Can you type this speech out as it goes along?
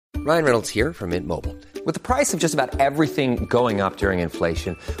Ryan Reynolds here from Mint Mobile. With the price of just about everything going up during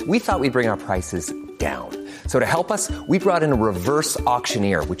inflation, we thought we'd bring our prices down. So to help us, we brought in a reverse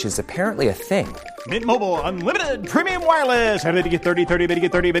auctioneer, which is apparently a thing. Mint Mobile Unlimited Premium Wireless. How to get 30, 30, bit to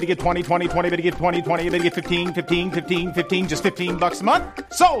get 30, bit to get 20, 20, 20, bit to get 20, 20, bit to get 15, 15, 15, 15, just $15 a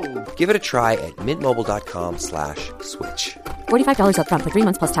month? Sold! Give it a try at mintmobile.com/switch. $45 up front for 3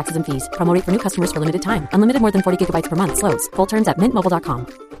 months plus taxes and fees. Promo rate for new customers for limited time. Unlimited more than 40 gigabytes per month. Slows full terms at mintmobile.com.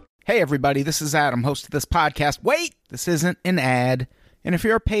 Hey everybody, this is Adam, host of this podcast. Wait, this isn't an ad. And if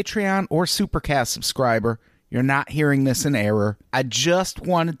you're a Patreon or Supercast subscriber, you're not hearing this in error. I just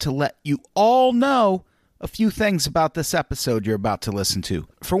wanted to let you all know a few things about this episode you're about to listen to.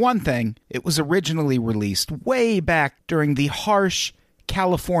 For one thing, it was originally released way back during the harsh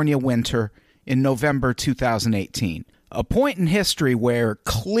California winter in November 2018. A point in history where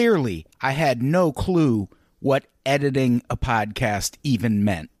clearly I had no clue what editing a podcast even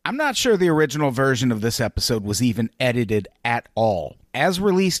meant. I'm not sure the original version of this episode was even edited at all. As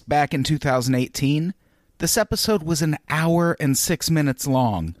released back in 2018, this episode was an hour and 6 minutes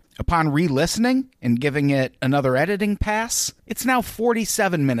long. Upon re-listening and giving it another editing pass, it's now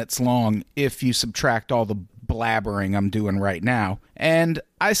 47 minutes long if you subtract all the blabbering I'm doing right now. And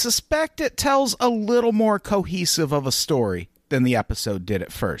I suspect it tells a little more cohesive of a story than the episode did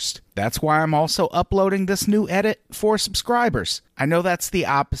at first. That's why I'm also uploading this new edit for subscribers. I know that's the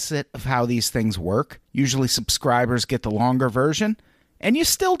opposite of how these things work. Usually subscribers get the longer version, and you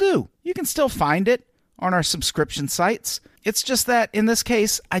still do. You can still find it on our subscription sites. It's just that, in this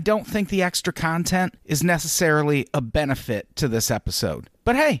case, I don't think the extra content is necessarily a benefit to this episode.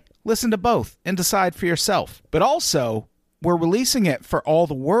 But hey, listen to both and decide for yourself. But also, we're releasing it for all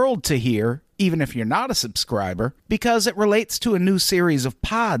the world to hear, even if you're not a subscriber, because it relates to a new series of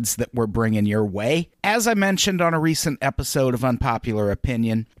pods that we're bringing your way. As I mentioned on a recent episode of Unpopular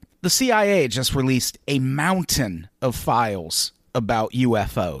Opinion, the CIA just released a mountain of files about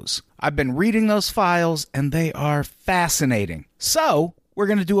UFOs. I've been reading those files, and they are fascinating. So, we're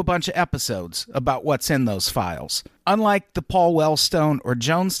going to do a bunch of episodes about what's in those files. Unlike the Paul Wellstone or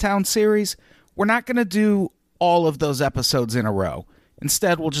Jonestown series, we're not going to do all of those episodes in a row.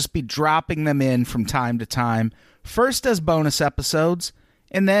 Instead, we'll just be dropping them in from time to time, first as bonus episodes,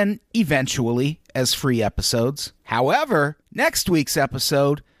 and then eventually as free episodes. However, next week's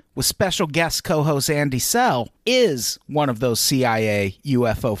episode with special guest co-host Andy Sell is one of those CIA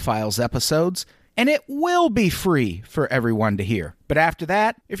UFO Files episodes, and it will be free for everyone to hear. But after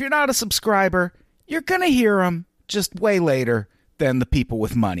that, if you're not a subscriber, you're going to hear them just way later than the people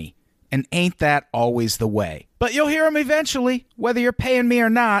with money. And ain't that always the way? But you'll hear them eventually, whether you're paying me or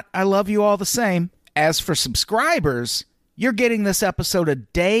not. I love you all the same. As for subscribers, you're getting this episode a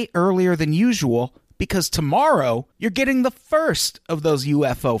day earlier than usual because tomorrow you're getting the first of those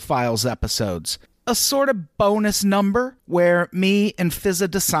UFO Files episodes. A sort of bonus number where me and Fizza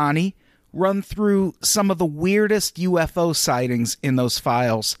Dasani run through some of the weirdest UFO sightings in those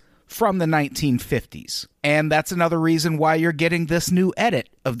files from the 1950s. And that's another reason why you're getting this new edit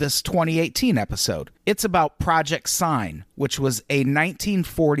of this 2018 episode. It's about Project Sign, which was a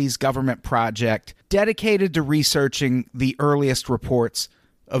 1940s government project dedicated to researching the earliest reports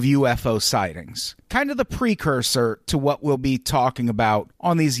of UFO sightings. Kind of the precursor to what we'll be talking about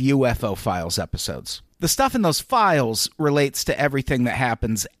on these UFO Files episodes. The stuff in those files relates to everything that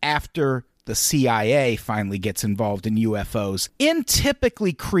happens after the CIA finally gets involved in UFOs in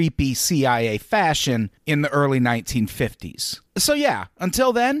typically creepy CIA fashion in the early 1950s. So yeah,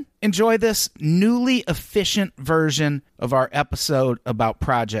 until then, enjoy this newly efficient version of our episode about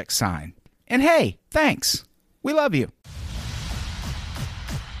Project Sign. And hey, thanks. We love you.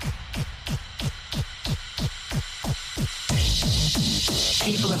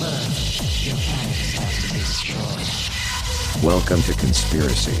 People of Earth, your planet is about to be destroyed. Welcome to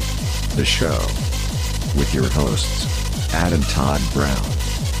Conspiracy, the show, with your hosts, Adam Todd Brown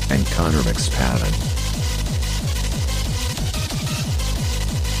and Connor McSpadden.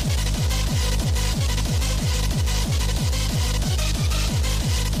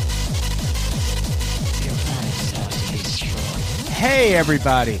 Your planet is about to be destroyed. Hey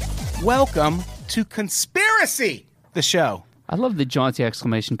everybody, welcome to Conspiracy, the show. I love the jaunty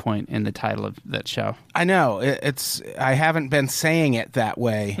exclamation point in the title of that show. I know, I haven't been saying it that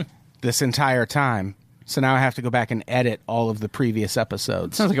way this entire time, so now I have to go back and edit all of the previous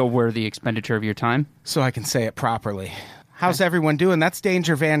episodes. Sounds like a worthy expenditure of your time. So I can say it properly. How's everyone doing? That's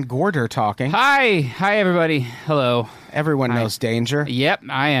Danger Van Gorder talking. Hi everybody. Hello. Everyone knows Danger. Yep,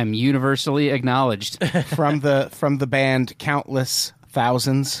 I am universally acknowledged. from the band Countless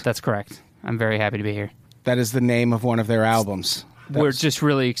Thousands. That's correct. I'm very happy to be here. That is the name of one of their albums. We're just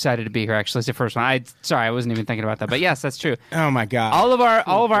really excited to be here. Actually, it's the first one. I wasn't even thinking about that, but yes, that's true. Oh my god! All of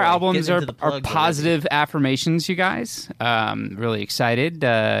our albums Get are into the plug positive affirmations. You guys, really excited.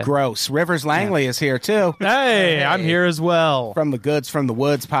 Gross. Rivers Langley is here too Hey, I'm here as well. from the Goods from the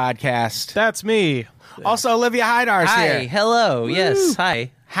Woods podcast. That's me. Also, Olivia Hydar's Hi, here. hello. Yes,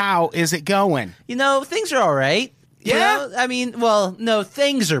 hi. How is it going? You know, things are all right. You Yeah? know? I mean, well, no,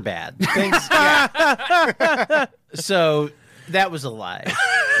 things are bad. Things, yeah. So that was a lie.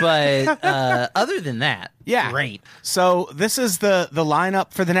 But other than that, Yeah. great. So this is the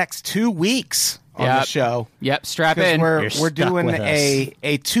lineup for the next 2 weeks on the Yep. show. Yep, strap Because in. we're You're stuck doing with us.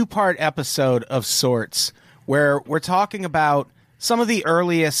 a 2-part episode of sorts where we're talking about some of the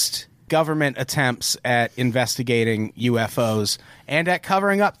earliest government attempts at investigating UFOs and at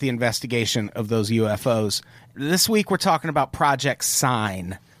covering up the investigation of those UFOs. This week we're talking about Project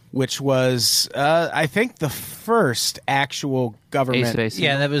Sign, which was, I think, the first actual government. Ace-based.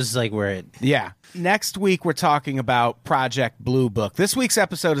 Yeah, that was like where it. Yeah. Next week, we're talking about Project Blue Book. This week's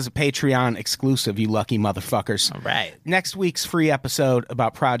episode is a Patreon exclusive, you lucky motherfuckers. All right. Next week's free episode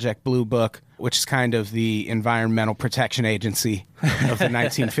about Project Blue Book, which is kind of the Environmental Protection Agency of the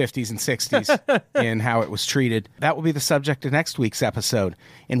 1950s and 60s and how it was treated. That will be the subject of next week's episode.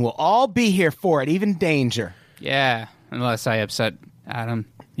 And we'll all be here for it, even Danger. Yeah, unless I upset Adam.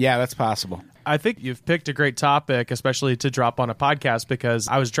 Yeah, that's possible. I think you've picked a great topic, especially to drop on a podcast, because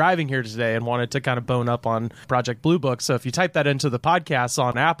I was driving here today and wanted to kind of bone up on Project Blue Book. So if you type that into the podcasts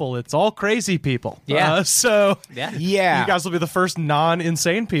on Apple, it's all crazy people. Yeah. So Yeah. Yeah. you guys will be the first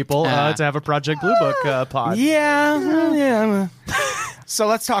non-insane people to have a Project Blue Book pod. Yeah. So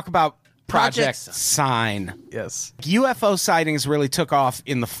let's talk about Project Project Sign. Yes. UFO sightings really took off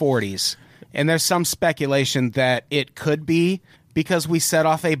in the 40s, and there's some speculation that it could be because we set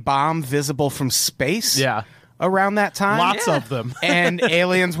off a bomb visible from space Yeah. around that time. Lots of them. And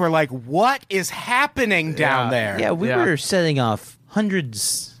aliens were like, what is happening down Yeah. there? Yeah, we Yeah. were setting off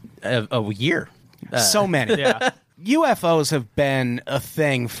hundreds a year. So many. Yeah. UFOs have been a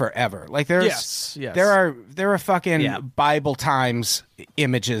thing forever. Like there's Yes. there are fucking Yeah. Bible Times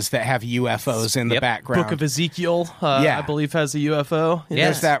images that have UFOs in the Yep. background. Book of Ezekiel, Yeah. I believe, has a UFO. Yeah.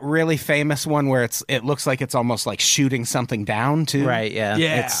 There's that really famous one where it looks like it's almost like shooting something down too. Right, yeah.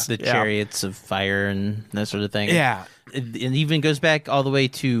 Yeah. It's the Yeah. chariots of fire and that sort of thing. Yeah. It even goes back all the way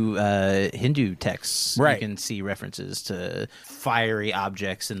to Hindu texts. Right. You can see references to fiery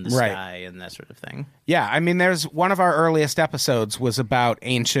objects in the Right. sky and that sort of thing. Yeah, I mean, there's one of our earliest episodes was about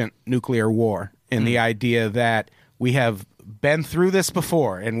ancient nuclear war and the idea that we have been through this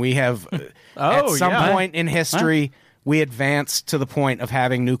before, and we have at some yeah. point in history we advanced to the point of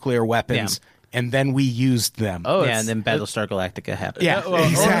having nuclear weapons, and then we used them. Oh, yeah, it's- and then Battlestar Galactica happened. yeah,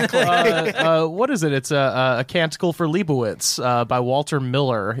 exactly. What is it? It's a Canticle for Leibowitz by Walter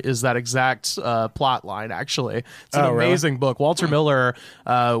Miller. Is that exact plot line? Actually, it's an amazing book. Walter Miller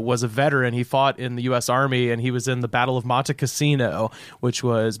was a veteran. He fought in the U.S. Army, and he was in the Battle of Monte Cassino, which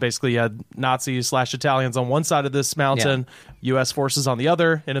was basically Nazis/Italians on one side of this mountain, U.S. forces on the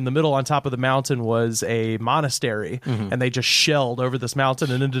other, and in the middle, on top of the mountain, was a monastery, and they just shelled over this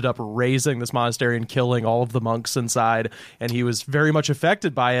mountain and ended up razing this monastery and killing all of the monks inside. And he was very much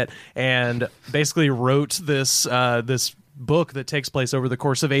affected by it, and basically wrote this book that takes place over the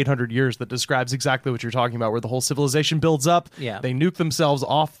course of 800 years that describes exactly what you're talking about, where the whole civilization builds up. Yeah. They nuke themselves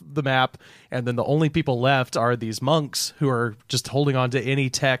off the map, and then the only people left are these monks who are just holding on to any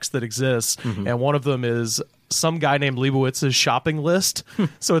text that exists. And one of them is some guy named Leibowitz's shopping list.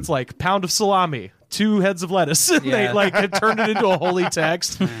 So it's like pound of salami, 2 heads of lettuce. They Yeah. like had turned it into a holy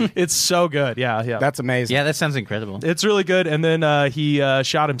text. It's so good. Yeah. That's amazing. Yeah, that sounds incredible. It's really good. And then he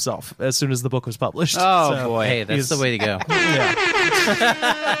shot himself as soon as the book was published. Oh, So, boy. Hey, that's the way to go.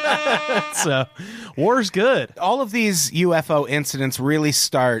 So war's good. All of these UFO incidents really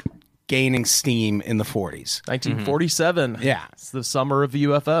start gaining steam in the 40s. 1947. Yeah. It's the summer of the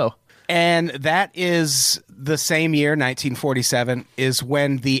UFO. And that is the same year, 1947, is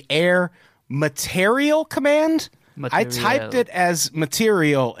when the Air Material Command. I typed it as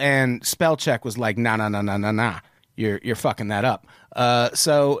material, and spell check was like, nah. You're fucking that up.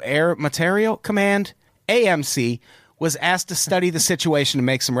 So Air Material Command, AMC, was asked to study the situation and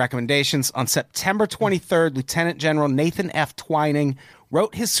make some recommendations. On September 23rd, Lieutenant General Nathan F. Twining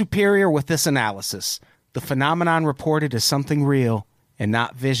wrote his superior with this analysis. The phenomenon reported is something real and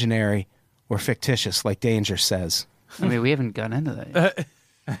not visionary or fictitious, like Danger says. I mean, we haven't gone into that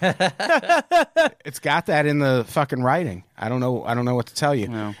yet. It's got that in the fucking writing. I don't know what to tell you.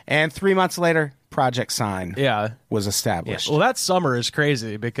 No. And 3 months later, Project Sign was established. Well, that summer is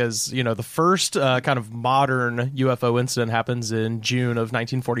crazy because, the first kind of modern UFO incident happens in June of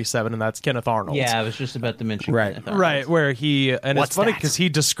 1947, and that's Kenneth Arnold. Yeah, I was just about to mention Kenneth Arnold. Right, where and What's it's funny that? because he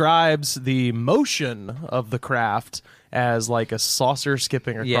describes the motion of the craft as like a saucer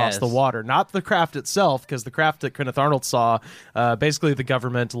skipping across the water. Not the craft itself, because the craft that Kenneth Arnold saw, basically the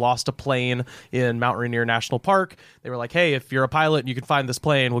government lost a plane in Mount Rainier National Park. They were like, hey, if you're a pilot and you can find this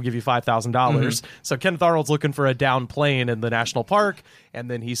plane, we'll give you $5,000. So Kenneth Arnold's looking for a down plane in the national park, and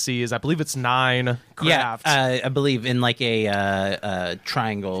then he sees, I believe it's 9 crafts. Yeah, I believe in like a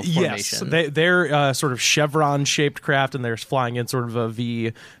triangle formation. Yes, they're sort of chevron-shaped craft, and they're flying in sort of a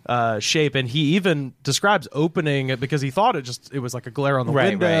V shape. And he even describes opening it because he thought it was like a glare on the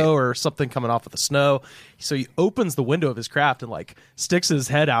window or something coming off of the snow. So he opens the window of his craft and like sticks his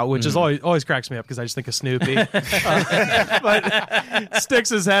head out, which is always cracks me up because I just think of Snoopy. But sticks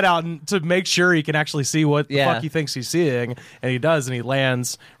his head out to make sure he can actually see what the fuck he thinks he's seeing, and he does, and he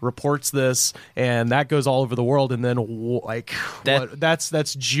lands, reports this, and that goes all over the world. And then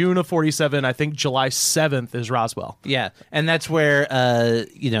that's June of 47. I think July 7th is Roswell. Yeah, and that's where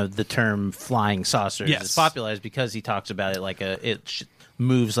the term flying saucers is popularized, because he talks about it like it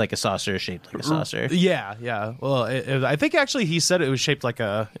moves like a saucer, shaped like a saucer. Yeah. Well, I think actually he said it was shaped like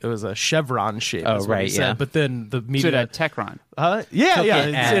it was a chevron shape. Oh, right, said. But then the media... So it had Techron.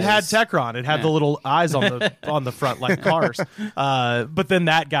 It had Techron. It had the little eyes on the front like cars. But then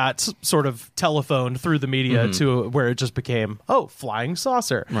that got sort of telephoned through the media to where it just became, flying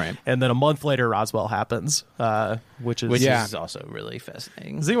saucer. Right. And then a month later, Roswell happens, which is also really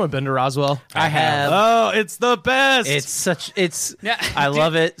fascinating. Has anyone been to Roswell? I have. Oh, it's the best. I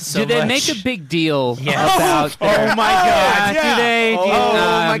love it so much. Do they make a big deal about Oh my God. Do they? Oh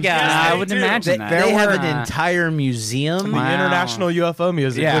my God. I wouldn't imagine that. They have an entire museum. The International UFO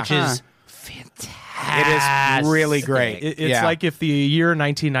Museum. Which is fantastic. It is really great. It's like if the year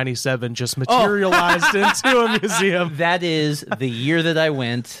 1997 just materialized into a museum. That is the year that I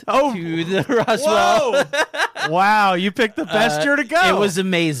went to the Roswell. Whoa. Wow, you picked the best year to go. It was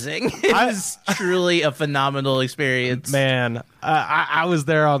amazing. It was truly a phenomenal experience. Man, I was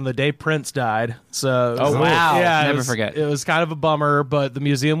there on the day Prince died. So, wow. Yeah, Never forget. It was kind of a bummer, but the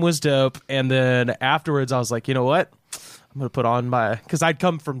museum was dope. And then afterwards, I was like, you know what? I'm going to put on because I'd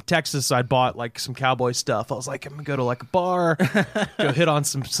come from Texas, so I'd bought like some cowboy stuff. I was like, I'm going to go to like a bar, go hit on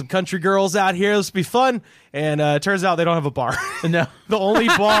some country girls out here. This will be fun. And it turns out they don't have a bar. No. The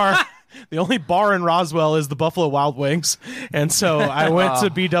only bar in Roswell is the Buffalo Wild Wings. And so I went to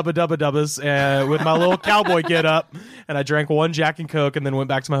B-Dubba-Dubba-Dubbas with my little cowboy get up, and I drank 1 Jack and Coke, and then went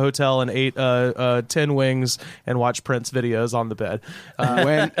back to my hotel and ate 10 wings and watched Prince videos on the bed.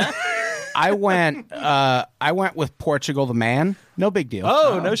 When I went with Portugal the Man. No big deal.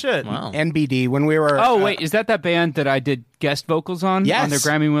 Oh, no shit. Wow. NBD when we were. Oh, wait, is that band that I did guest vocals on? Yes. On their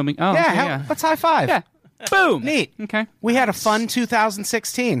Grammy-winning... Oh, yeah, let's high five. Yeah. Boom. Neat. Okay. We had a fun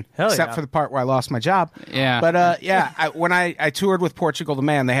 2016, except for the part where I lost my job. Yeah. But when I toured with Portugal the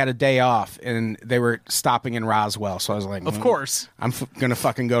Man, they had a day off, and they were stopping in Roswell. So I was like, Of course. I'm gonna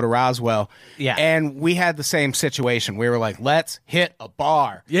fucking go to Roswell. Yeah. And we had the same situation. We were like, let's hit a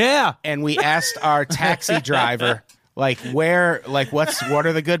bar. Yeah. And we asked our taxi driver, what are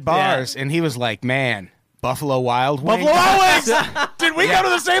the good bars? And he was like, man, Buffalo Wild Wings. Buffalo Wild Wings! Did we go to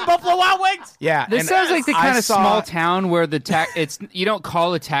the same Buffalo Wild Wings? Yeah. This and sounds like the I kind of saw- small town where it's you don't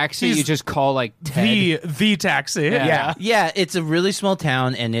call a taxi, you just call like Ted. The taxi. Yeah. Yeah, it's a really small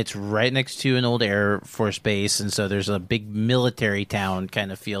town, and it's right next to an old Air Force base, and so there's a big military town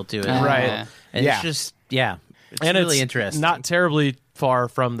kind of feel to it. Right. And Yeah. it's just, it's And really it's interesting. not terribly far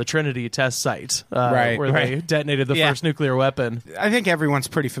from the Trinity test site, where they detonated the first nuclear weapon. I think everyone's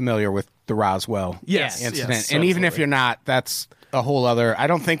pretty familiar with the Roswell incident. yes, and even if absolutely. you're not, that's a whole other... I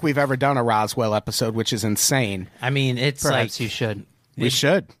don't think we've ever done a Roswell episode, which is insane. I mean, it's Perhaps like... you should. We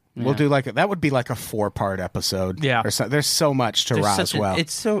should. We'll do that would be like a 4-part episode. Yeah. Or so. There's so much to There's Roswell.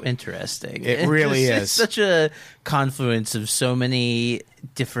 it's so interesting. It really is. It's such a confluence of so many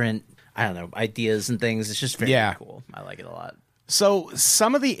different, ideas and things. It's just very cool. I like it a lot. So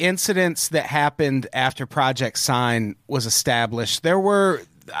some of the incidents that happened after Project Sign was established, there were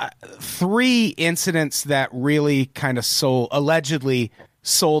 3 incidents that really kind of allegedly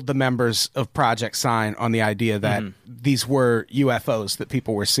sold the members of Project Sign on the idea that these were UFOs that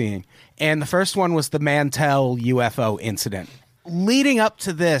people were seeing. And the first one was the Mantell UFO incident. Leading up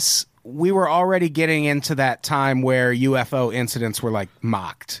to this, we were already getting into that time where UFO incidents were like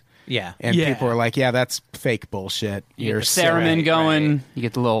mocked. Yeah. And people were like, yeah, that's fake bullshit. You get the theremin going, you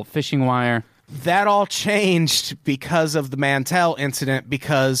get the little fishing wire. That all changed because of the Mantell incident,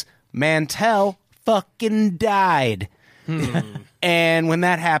 because Mantell fucking died. And when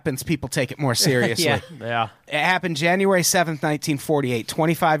that happens, people take it more seriously. Yeah. It happened January 7th, 1948.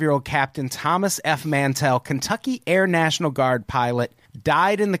 25-year-old Captain Thomas F. Mantell, Kentucky Air National Guard pilot,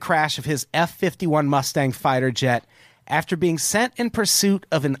 died in the crash of his F-51 Mustang fighter jet after being sent in pursuit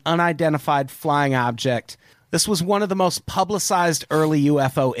of an unidentified flying object. This was one of the most publicized early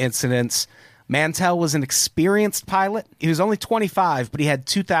UFO incidents. Mantell was an experienced pilot. He was only 25, but he had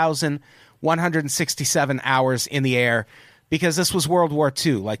 2,167 hours in the air because this was World War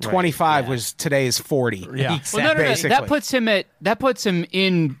II. Like 25 was today's 40. Yeah. Well, no. Basically. That puts him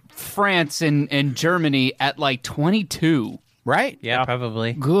in France and Germany at like 22. Right? Yeah,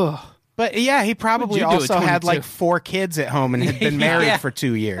 probably. Ugh. But yeah, he probably What'd you do also at had 22? like 4 kids at home and had been married for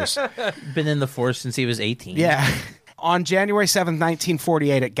 2 years. Been in the force since he was 18. Yeah. On January 7th,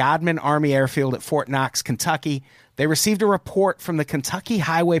 1948, at Godman Army Airfield at Fort Knox, Kentucky, they received a report from the Kentucky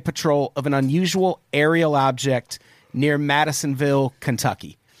Highway Patrol of an unusual aerial object near Madisonville,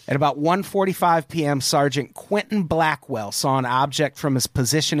 Kentucky. At about 1:45 p.m., Sergeant Quentin Blackwell saw an object from his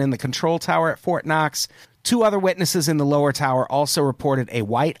position in the control tower at Fort Knox. 2 other witnesses in the lower tower also reported a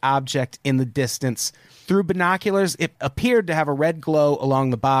white object in the distance. Through binoculars, it appeared to have a red glow along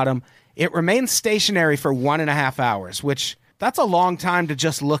the bottom. It remained stationary for 1.5 hours, which that's a long time to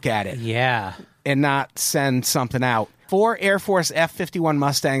just look at it Yeah. and not send something out. 4 Air Force F-51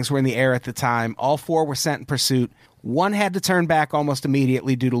 Mustangs were in the air at the time. All 4 were sent in pursuit. 1 had to turn back almost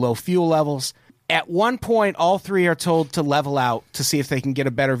immediately due to low fuel levels. At one point, all 3 are told to level out to see if they can get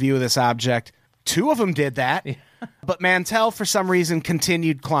a better view of this object. 2 of them did that, but Mantell, for some reason,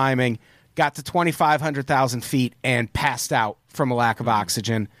 continued climbing, got to 2,500 feet, and passed out from a lack of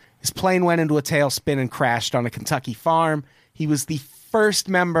oxygen. His plane went into a tailspin and crashed on a Kentucky farm. He was the first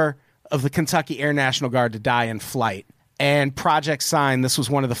member of the Kentucky Air National Guard to die in flight. And Project Sign, this was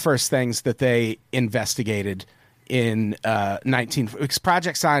one of the first things that they investigated in because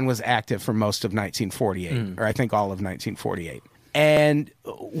Project Sign was active for most of 1948, or I think all of 1948. And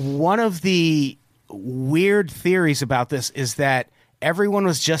one of the weird theories about this is that everyone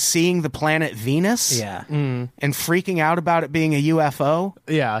was just seeing the planet Venus and freaking out about it being a UFO.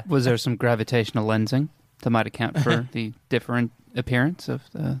 Yeah. Was there some gravitational lensing that might account for the different appearance of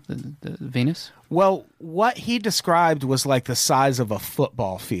the Venus? Well, what he described was like the size of a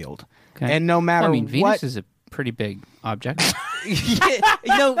football field. Okay. And no matter Venus what... is a pretty big object.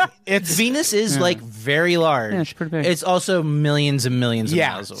 Venus is like very large. Yeah, it's pretty big. It's also millions and millions of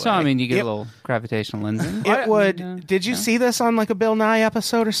miles away. So, you get a little gravitational lensing. It would... Did you see this on like a Bill Nye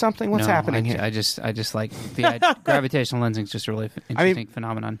episode or something? What's happening here? I just like the gravitational lensing is just a really interesting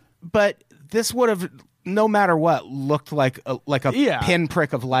phenomenon. But this would have, no matter what, looked like a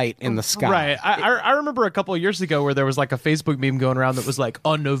pinprick of light in the sky. Right. I remember a couple of years ago where there was like a Facebook meme going around that was like,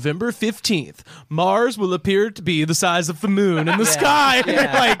 on November 15th, Mars will appear to be the size of the moon in the sky.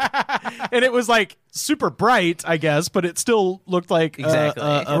 And it was like super bright, I guess, but it still looked like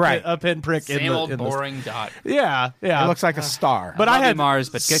a pinprick in the... Same old boring dot. Yeah. It looks like a star. But I had Mars,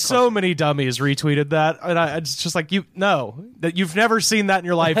 but get so many dummies retweeted that, and it's just like, that you've never seen that in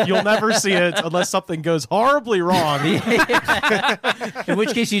your life. You'll never see it unless something goes horribly wrong. In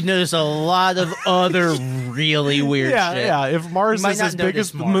which case, you'd notice a lot of other really weird shit. Yeah. If Mars is as big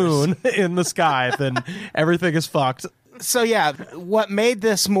as the moon in the sky, then everything is fucked. So yeah, what made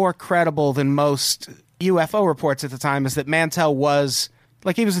this more credible than most UFO reports at the time is that Mantell was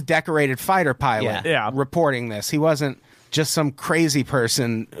he was a decorated fighter pilot reporting this. He wasn't just some crazy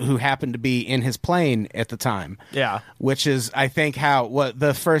person who happened to be in his plane at the time. Yeah. Which is, I think, what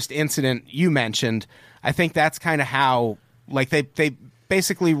the first incident you mentioned, I think that's kind of how, they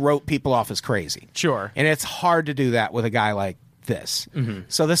basically wrote people off as crazy. Sure. And it's hard to do that with a guy like this. Mm-hmm.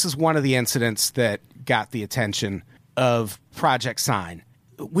 So this is one of the incidents that got the attention of Project Sign.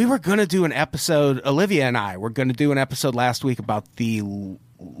 We were going to do an episode, Olivia and I were going to do an episode last week about the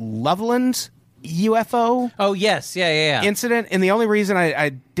Loveland UFO incident, and the only reason I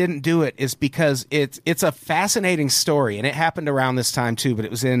didn't do it is because it's a fascinating story, and it happened around this time too, but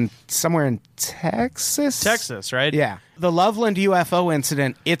it was somewhere in Texas, right? Yeah, the Loveland UFO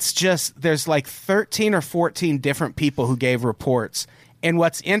incident. It's just there's like 13 or 14 different people who gave reports, and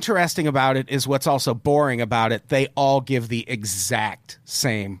what's interesting about it is what's also boring about it. They all give the exact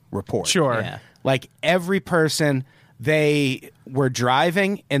same report. Sure, like every person. They were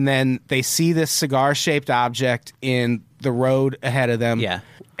driving, and then they see this cigar-shaped object in the road ahead of them. Yeah.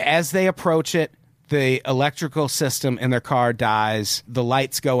 As they approach it, the electrical system in their car dies, the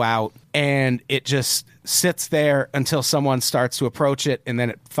lights go out, and it just sits there until someone starts to approach it, and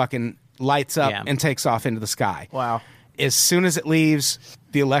then it fucking lights up and takes off into the sky. Wow. as soon as it leaves,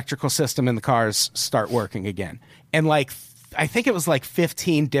 the electrical system in the cars start working again. And like, I think it was like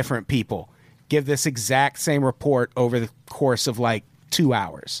 15 different people give this exact same report over the course of like 2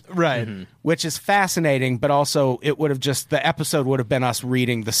 hours. Right. Which is fascinating, but also it would have the episode would have been us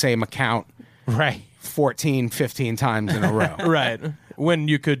reading the same account. Right. 14, 15 times in a row. Right. When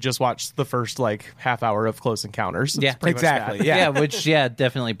you could just watch the first like half hour of Close Encounters. Yeah, exactly. Yeah, which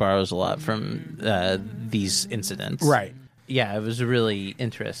definitely borrows a lot from these incidents. Right. Yeah, it was a really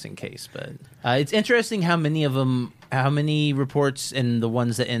interesting case, but it's interesting how many reports and the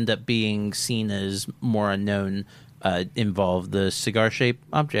ones that end up being seen as more unknown involve the cigar-shaped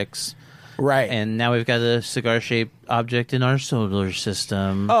objects. Right. And now we've got a cigar-shaped object in our solar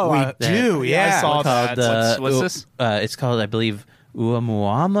system. Oh, we do, yeah. I saw that. What's this? It's called, I believe,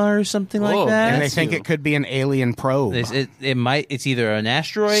 Oumuamua or something like that. And they think it could be an alien probe. It's either an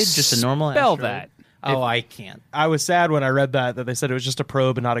asteroid, just a normal Spell asteroid. that. Oh, I can't. I was sad when I read that they said it was just a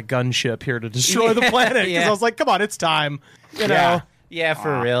probe and not a gunship here to destroy the planet. Because I was like, come on, it's time. You know? Yeah,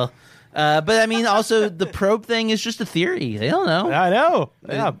 for real. But I mean, also the probe thing is just a theory. They don't know. I know.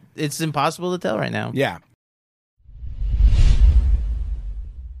 Yeah. It's impossible to tell right now. Yeah.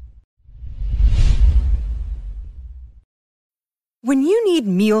 When you need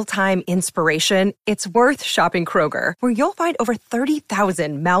mealtime inspiration, it's worth shopping Kroger, where you'll find over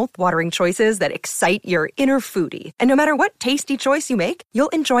 30,000 mouth-watering choices that excite your inner foodie. And no matter what tasty choice you make, you'll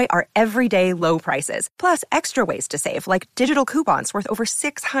enjoy our everyday low prices, plus extra ways to save, like digital coupons worth over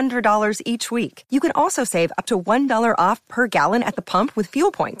 $600 each week. You can also save up to $1 off per gallon at the pump with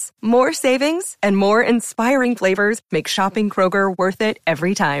fuel points. More savings and more inspiring flavors make shopping Kroger worth it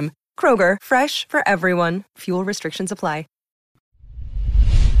every time. Kroger, fresh for everyone. Fuel restrictions apply.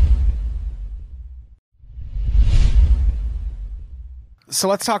 So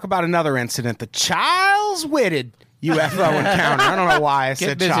let's talk about another incident, the Childs Whitted UFO encounter. I don't know why I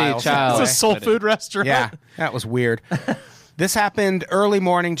said busy, Childs. Childs. It's a soul food restaurant. Yeah, that was weird. This happened early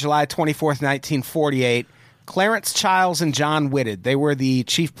morning, July 24th, 1948. Clarence Childs and John Whitted, they were the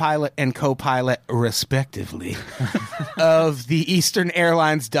chief pilot and co-pilot, respectively, of the Eastern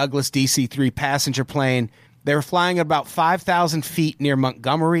Airlines Douglas DC-3 passenger plane. They were flying at about 5,000 feet near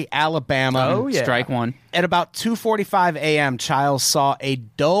Montgomery, Alabama. Oh, yeah. Strike one. At about 2:45 a.m., Childs saw a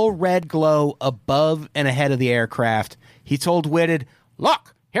dull red glow above and ahead of the aircraft. He told Whitted,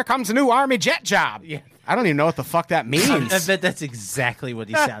 "Look, here comes a new Army jet job." Yeah. I don't even know what the fuck that means. I bet that's exactly what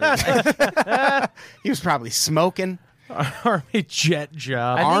he sounded like. He was probably smoking. Army jet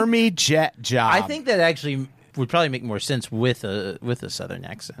job. Army jet job. I think that actually would probably make more sense with a Southern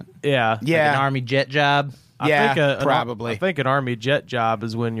accent. Yeah. Yeah. Like an Army jet job. Yeah, probably. I think an Army jet job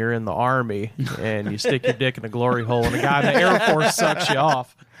is when you're in the Army and you stick your dick in a glory hole and a guy in the Air Force sucks you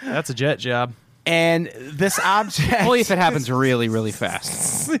off. That's a jet job. And this object... Only if it happens really, really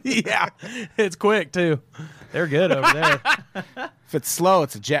fast. Yeah. It's quick, too. They're good over there. If it's slow,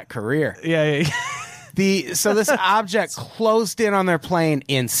 it's a jet career. Yeah. So this object closed in on their plane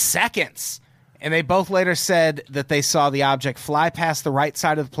in seconds. And they both later said that they saw the object fly past the right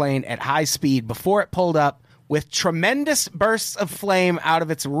side of the plane at high speed before it pulled up with tremendous bursts of flame out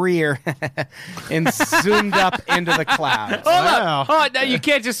of its rear and zoomed up into the clouds. Wow. Oh, no, you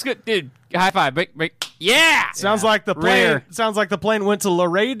can't just... Dude, high five. Yeah! Sounds like the plane. Rare. Sounds like the plane went to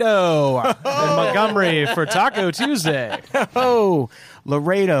Laredo in Montgomery for Taco Tuesday. Oh,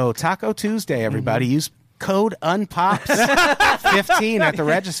 Laredo, Taco Tuesday, everybody. Use code UNPOPS15 at the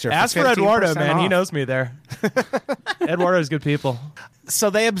register. Ask for Eduardo, man. Off. He knows me there. Eduardo's good people. So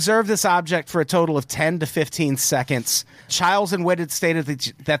they observed this object for a total of 10 to 15 seconds. Childs and Whitted stated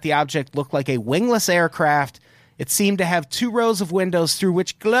that the object looked like a wingless aircraft. It seemed to have 2 rows of windows through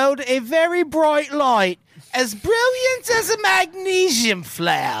which glowed a very bright light, as brilliant as a magnesium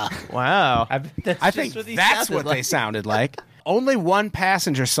flare. Wow. I think that's what they sounded like. Only one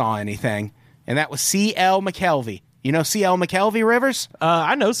passenger saw anything, and that was C.L. McKelvey. You know C.L. McKelvey, Rivers?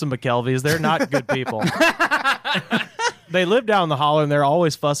 I know some McKelveys. They're not good people. They live down the holler, and they're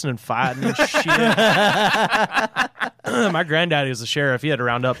always fussing and fighting and shit. My granddaddy was a sheriff. He had to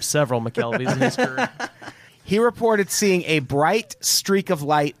round up several McKelveys in his career. He reported seeing a bright streak of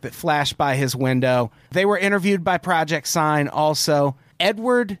light that flashed by his window. They were interviewed by Project Sign also.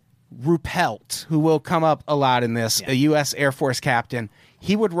 Edward Ruppelt, who will come up a lot in this, a U.S. Air Force captain,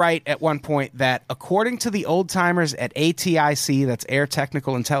 he would write at one point that according to the old-timers at ATIC, that's Air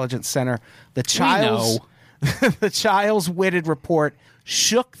Technical Intelligence Center, the Childs Whitted report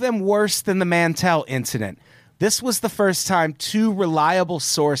shook them worse than the Mantell incident. This was the first time 2 reliable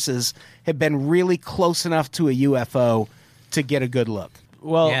sources had been really close enough to a UFO to get a good look.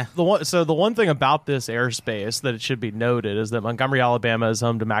 Well, Yeah. the one thing about this airspace that it should be noted is that Montgomery, Alabama, is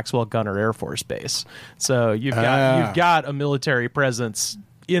home to Maxwell Gunter Air Force Base. So you've got a military presence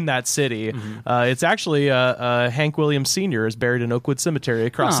in that city. It's actually Hank Williams Sr. is buried in Oakwood Cemetery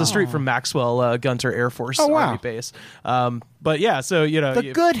across the street from Maxwell Gunter Air Force Army Base. But yeah, so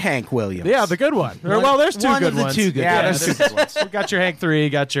The good Hank Williams. Yeah, the good one. Well, there's two good ones. Two good Yeah, ones. there's two good ones. You got your Hank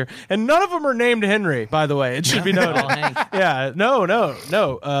 3, and none of them are named Henry, by the way. It should be noted. All Hank. Yeah,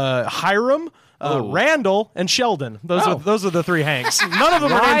 no. Hiram, Randall, and Sheldon. Those are the three Hanks. None of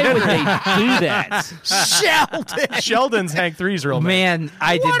them are Why named would Henry. they do that? Sheldon. Sheldon's Hank 3's real name. Man,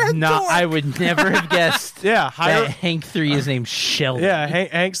 I did not. I would never have guessed. Yeah, that Hiram. Hank 3 is named Sheldon. Yeah,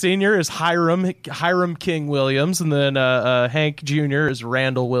 Hank Sr. is Hiram King Williams, and then Hank Jr. is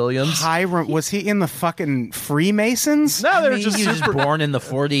Randall Williams. Hiram, was he in the fucking Freemasons? No, they're I mean, just he was super. born in the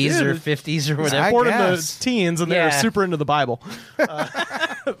 40s or 50s or whatever. I Born in the guess. teens, and they're Yeah. super into the Bible.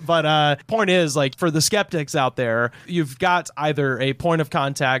 But point is, like, for the skeptics out there, you've got either a point of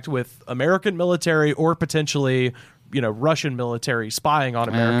contact with American military or potentially, Russian military spying on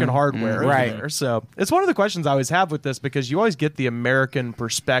American hardware. right. There. So it's one of the questions I always have with this, because you always get the American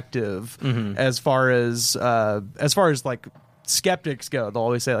perspective as far as like skeptics go. They'll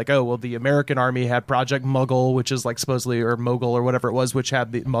always say, like, oh, well, the American Army had Project Muggle, which is like supposedly, or Mogul or whatever it was, which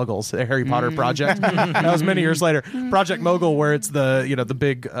had the Muggles, the Harry Potter project. That was many years later. Project Mogul, where it's the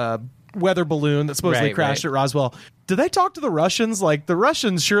big weather balloon that supposedly Right, crashed right. at Roswell. Did they talk to the Russians? Like, the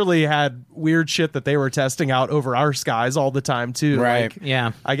Russians surely had weird shit that they were testing out over our skies all the time too. Right. Like,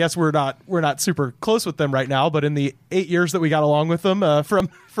 Yeah. I guess we're not super close with them right now, but in the 8 years that we got along with them,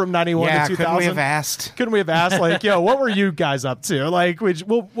 from 91 Yeah, to 2000, couldn't we have asked? Couldn't we have asked, like, yo, what were you guys up to? Like,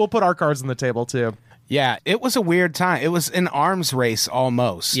 we'll put our cards on the table too. Yeah, it was a weird time. It was an arms race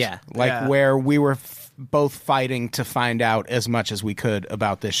almost. Yeah. Where we were both fighting to find out as much as we could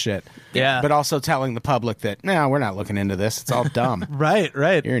about this shit. Yeah. But also telling the public that, no, we're not looking into this. It's all dumb. Right.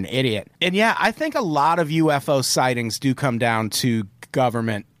 You're an idiot. And yeah, I think a lot of UFO sightings do come down to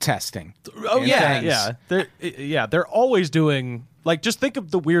government testing. Oh and yeah, things. They're always doing. Like, just think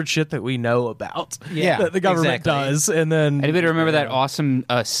of the weird shit that we know about. Yeah, that the government exactly. does, and then Anybody remember that awesome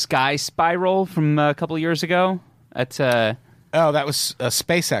sky spiral from a couple of years ago? That's Oh, that was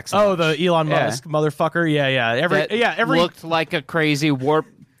SpaceX. Oh, the Elon Yeah. Musk motherfucker. Yeah. Every looked like a crazy warp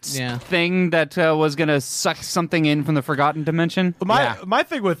Yeah. thing that was going to suck something in from the forgotten dimension. My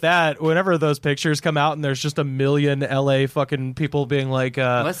thing with that, whenever those pictures come out and there's just a million LA fucking people being like,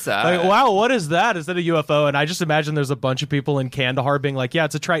 What's that? like, wow, what is that? Is that a UFO? And I just imagine there's a bunch of people in Kandahar being like, yeah,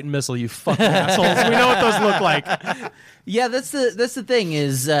 it's a Triton missile, you fucking assholes. We know what those look like. Yeah, that's the thing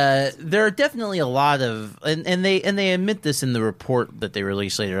is there are definitely a lot of and they admit this in the report that they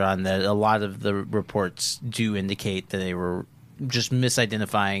released later on, that a lot of the reports do indicate that they were just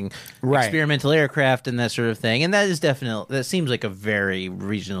misidentifying experimental aircraft and that sort of thing, and that seems like a very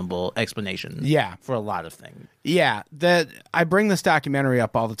reasonable explanation. Yeah. For a lot of things. Yeah, I bring this documentary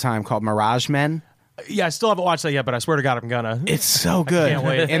up all the time called Mirage Men. Yeah, I still haven't watched that yet, but I swear to God I'm gonna. It's so good. can't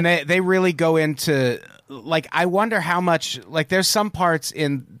wait. And they really go into, like, I wonder how much, like, there's some parts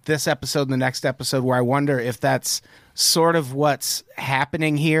in this episode and the next episode where I wonder if that's sort of what's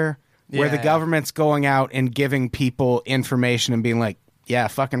happening here, where the Yeah. government's going out and giving people information and being like, yeah,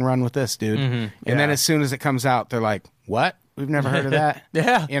 fucking run with this, dude. And then Yeah. as soon as it comes out, they're like, what? We've never heard of that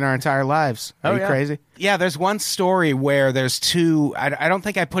Yeah. in our entire lives. Are Oh, you yeah. crazy? Yeah, there's one story where there's two, I don't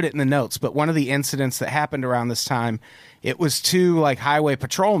think I put it in the notes, but one of the incidents that happened around this time, it was two, like, highway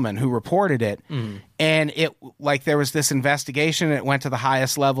patrolmen who reported it. And it, like, there was this investigation, and it went to the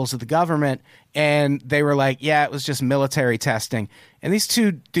highest levels of the government, and they were like, yeah, it was just military testing. And these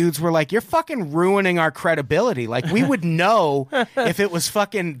two dudes were like, you're fucking ruining our credibility. Like, we would know if it was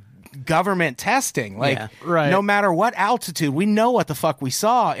fucking government testing. Like, Yeah. Right. no matter what altitude, we know what the fuck we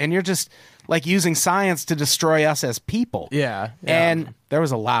saw, and you're just, like, using science to destroy us as people. Yeah. And there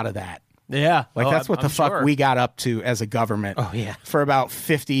was a lot of that. Yeah. Like, that's what I'm the fuck sure. we got up to as a government. Oh, yeah. For about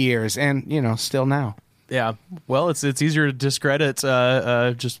 50 years, and, still now. Yeah. Well, it's easier to discredit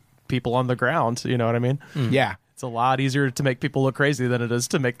just people on the ground. You know what I mean? Yeah. It's a lot easier to make people look crazy than it is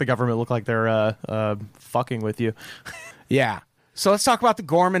to make the government look like they're fucking with you. Yeah. So let's talk about the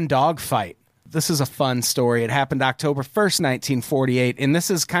Gorman dog fight. This is a fun story. It happened October 1st, 1948, and this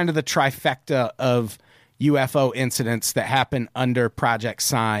is kind of the trifecta of UFO incidents that happen under Project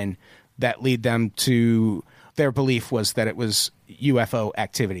Sign that lead them to their belief was that it was UFO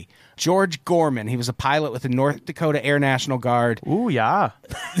activity. George Gorman, he was a pilot with the North Dakota Air National Guard. Ooh, yeah.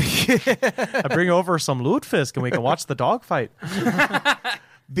 I bring over some lutefisk and we can watch the dog fight.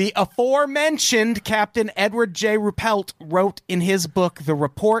 The aforementioned Captain Edward J. Ruppelt wrote in his book, The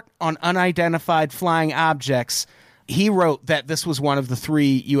Report on Unidentified Flying Objects, he wrote that this was one of the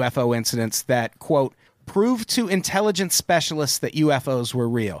 3 UFO incidents that, quote, proved to intelligence specialists that UFOs were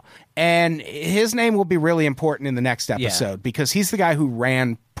real. And his name will be really important in the next episode because he's the guy who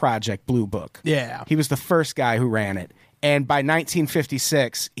ran Project Blue Book. Yeah. He was the first guy who ran it. And by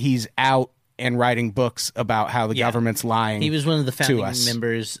 1956, he's out and writing books about how the government's lying. He was one of the founding to us.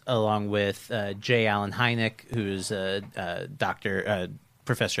 members, along with J. Allen Hynek, who's a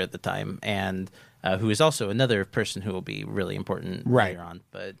professor at the time, and who is also another person who will be really important later on.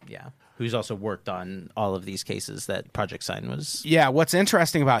 But yeah, who's also worked on all of these cases that Project Sign was. Yeah, what's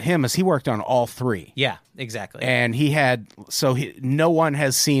interesting about him is he worked on all 3. Yeah, exactly. And he had, no one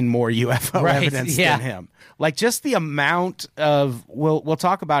has seen more UFO evidence than him. Like just the amount of, we'll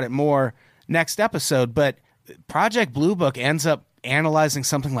talk about it more next episode, but Project Blue Book ends up analyzing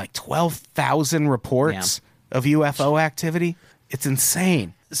something like 12,000 reports of UFO activity. It's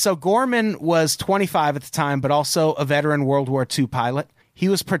insane. So Gorman was 25 at the time, but also a veteran World War II pilot. He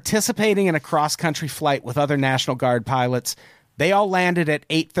was participating in a cross-country flight with other National Guard pilots. They all landed at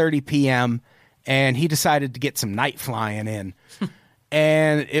 8:30 p.m., and he decided to get some night flying in.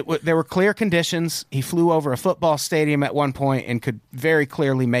 And there were clear conditions. He flew over a football stadium at one point and could very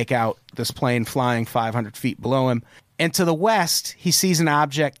clearly make out this plane flying 500 feet below him. And to the west, he sees an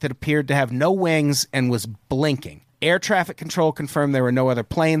object that appeared to have no wings and was blinking. Air traffic control confirmed there were no other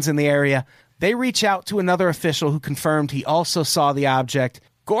planes in the area. They reach out to another official who confirmed he also saw the object.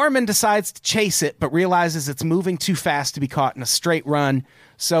 Gorman decides to chase it, but realizes it's moving too fast to be caught in a straight run,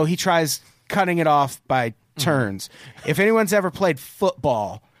 so he tries cutting it off by turns. If anyone's ever played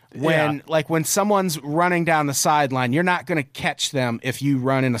football, when someone's running down the sideline, you're not going to catch them if you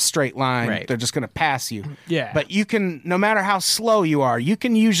run in a straight line. Right. They're just going to pass you. Yeah. But you can, no matter how slow you are, you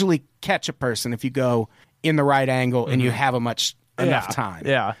can usually catch a person if you go in the right angle and you have enough time.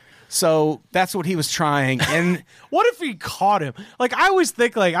 Yeah. So that's what he was trying. And what if he caught him? Like, I always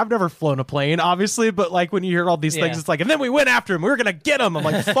think, like, I've never flown a plane, obviously, but like when you hear all these things, it's like, and then we went after him. We were going to get him. I'm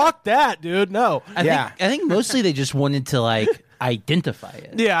like, fuck that, dude. No. I think mostly they just wanted to, like, identify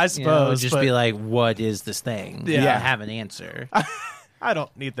it. Yeah, I suppose. Just be like, what is this thing? Yeah. Have an answer. I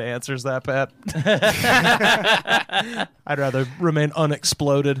don't need the answers that bad. I'd rather remain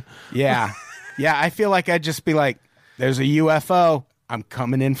unexploded. Yeah. Yeah, I feel like I'd just be like, there's a UFO. I'm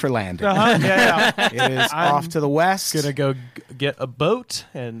coming in for landing. Yeah. It is off to the west. Gonna go get a boat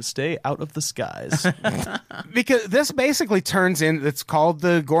and stay out of the skies. Because this basically turns in, it's called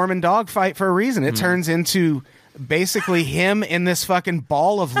the Gorman dogfight for a reason. It turns into basically him in this fucking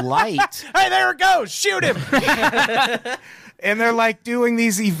ball of light. Hey, there it goes. Shoot him. And they're like doing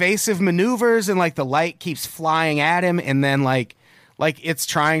these evasive maneuvers, and like the light keeps flying at him, and then like it's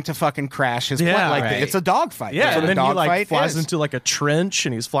trying to fucking crash his plane. Like it's a dogfight. Yeah, That's what and then a he like dogfight flies is. into like a trench,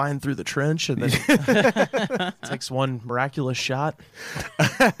 and he's flying through the trench, and then takes one miraculous shot.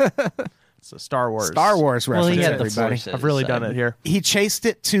 It's a Star Wars reference, Well, he had the everybody. forces. I've really done it here. He chased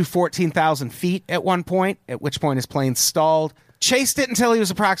it to 14,000 feet at one point, at which point his plane stalled. Chased it until he was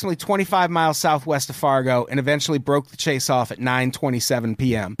approximately 25 miles southwest of Fargo, and eventually broke the chase off at 9:27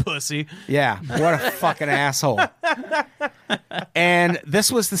 p.m. Pussy. Yeah, what a fucking asshole. And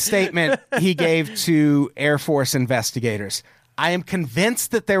this was the statement he gave to Air Force investigators. I am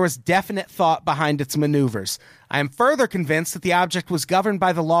convinced that there was definite thought behind its maneuvers. I am further convinced that the object was governed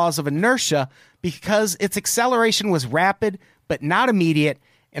by the laws of inertia because its acceleration was rapid but not immediate,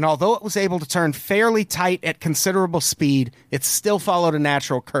 and although it was able to turn fairly tight at considerable speed, it still followed a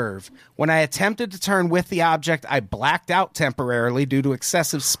natural curve. When I attempted to turn with the object, I blacked out temporarily due to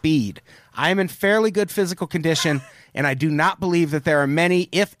excessive speed. I am in fairly good physical condition, and I do not believe that there are many,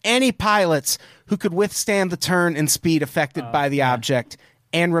 if any, pilots who could withstand the turn and speed affected by the object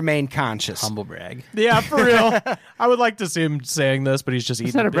and remain conscious. Humble brag. Yeah, for real. I would like to see him saying this, but he's just eating.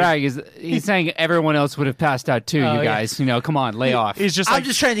 It's not a brag. He's saying everyone else would have passed out too. You guys, come on, lay off. He's just I'm like,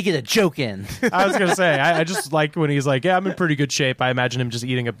 just trying to get a joke in. I was gonna say, I just like when he's like, yeah, I'm in pretty good shape. I imagine him just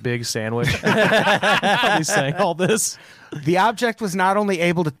eating a big sandwich. He's saying all this. The object was not only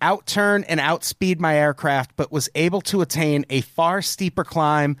able to outturn and outspeed my aircraft, but was able to attain a far steeper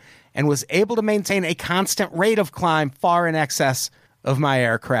climb and was able to maintain a constant rate of climb far in excess of my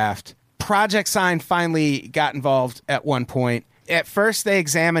aircraft. Project Sign finally got involved at one point. At first, they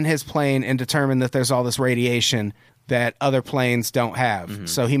examined his plane and determined that there's all this radiation that other planes don't have. Mm-hmm.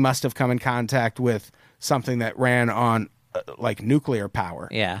 So he must have come in contact with something that ran on like nuclear power.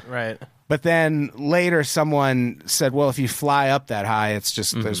 Yeah. Right. But then later someone said, well, if you fly up that high, it's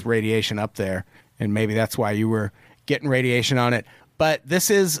just there's radiation up there. And maybe that's why you were getting radiation on it. But this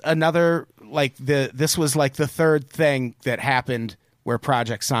is another, like, this was like the third thing that happened where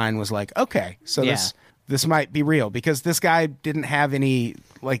Project Sign was like, okay, so this might be real, because this guy didn't have any,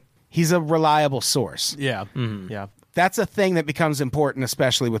 like, he's a reliable source. Yeah. Yeah. That's a thing that becomes important,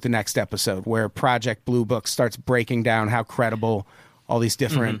 especially with the next episode, where Project Blue Book starts breaking down how credible all these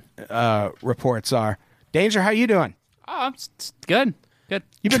different reports are. Danger, how you doing? Oh, I'm good. Good.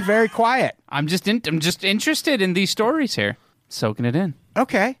 You've been very quiet. I'm just interested in these stories here. Soaking it in.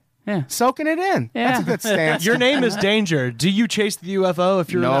 Okay. Yeah. Soaking it in. Yeah. That's a good stance. Your name is Danger. Do you chase the UFO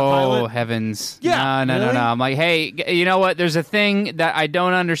if you're in that pilot? No, heavens. Yeah, No. really? I'm like, hey, you know what? There's a thing that I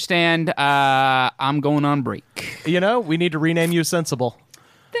don't understand. I'm going on break. You know, we need to rename you Sensible.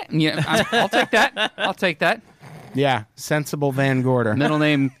 Yeah, I'll take that. I'll take that. Yeah, Sensible Van Gorder. Middle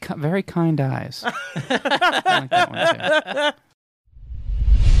name, Very Kind Eyes. I like that one too.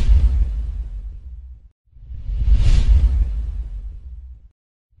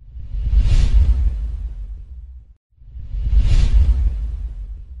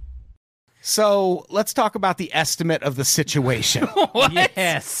 So let's talk about the estimate of the situation. What?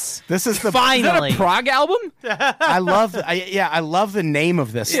 Yes. This is the Finally. Is that a prog album? I love the name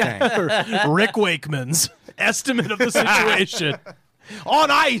of this thing. Rick Wakeman's estimate of the situation.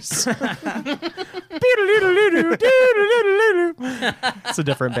 On ice. It's a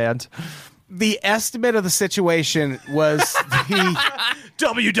different band. The estimate of the situation was the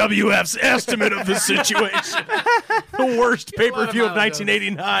WWF's estimate of the situation. The worst pay-per-view of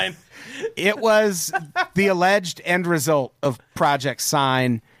 1989. it was the alleged end result of Project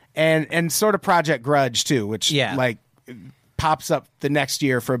Sign and sort of Project Grudge too, which like pops up the next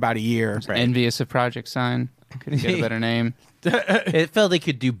year for about a year. Envious of Project Sign. Couldn't get a better name. It felt they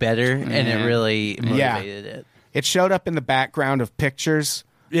could do better, and it really motivated it. It showed up in the background of pictures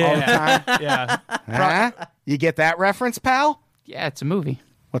all the time. Yeah. Huh? You get that reference, pal? Yeah, it's a movie.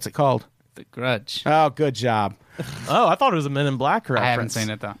 What's it called? The Grudge. Oh, good job. Oh, I thought it was a Men in Black reference. I haven't seen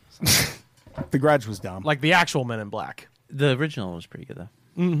it though. The Grudge was dumb. Like the actual Men in Black. The original was pretty good, though.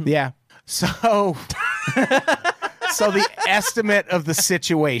 Mm-hmm. Yeah. So the estimate of the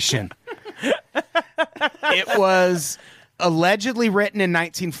situation. It was allegedly written in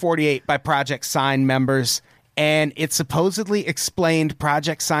 1948 by Project Sign members, and it supposedly explained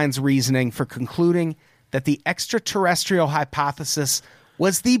Project Sign's reasoning for concluding that the extraterrestrial hypothesis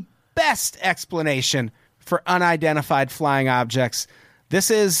was the best explanation for unidentified flying objects.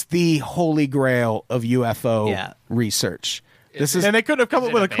 This is the holy grail of UFO research. And they couldn't have come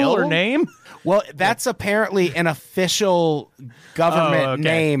up with a cooler name? Well, that's apparently an official government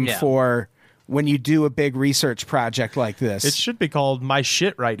name for when you do a big research project like this. It should be called My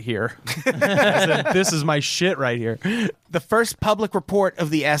Shit Right Here. This is my shit right here. The first public report of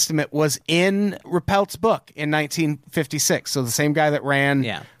the estimate was in Rappelt's book in 1956. So the same guy that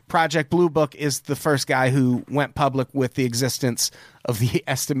ran Project Blue Book is the first guy who went public with the existence of the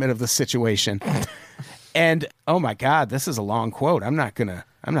estimate of the situation. And oh my God, this is a long quote. I'm not gonna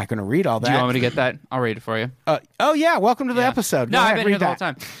read all that. Do you want me to get that? I'll read it for you. Oh yeah, welcome to the episode. No, Go I've ahead, been read here the whole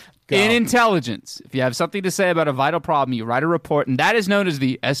that. time. In intelligence, if you have something to say about a vital problem, you write a report, and that is known as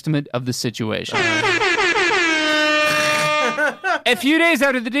the estimate of the situation. A few days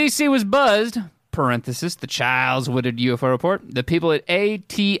after the DC was buzzed, parenthesis, the Childs Woodard UFO report, the people at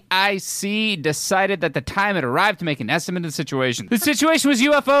ATIC decided that the time had arrived to make an estimate of the situation. The situation was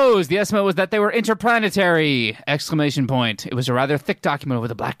UFOs. The estimate was that they were interplanetary! Exclamation point. It was a rather thick document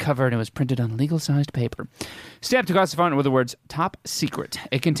with a black cover, and it was printed on legal-sized paper. Stamped across the front were the words, Top Secret.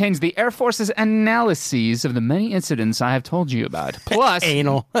 It contains the Air Force's analyses of the many incidents I have told you about. Plus...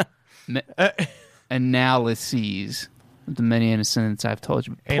 Anal. Analyses. The many incidents I've told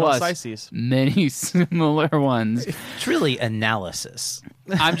you. Anal Plus, sices. many similar ones. It's really analysis.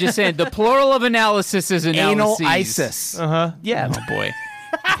 I'm just saying, the plural of analysis is analyses. Anal ISIS. Yeah. Oh, boy.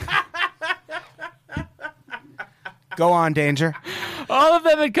 Go on, Danger. All of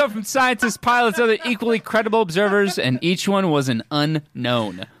them had come from scientists, pilots, other equally credible observers, and each one was an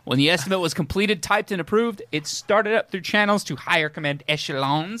unknown. When the estimate was completed, typed, and approved, it started up through channels to higher command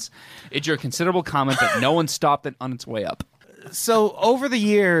echelons. It drew a considerable comment, but no one stopped it on its way up. So over the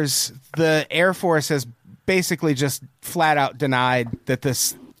years, the Air Force has basically just flat out denied that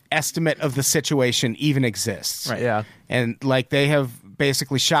this estimate of the situation even exists. Right. Yeah. And like they have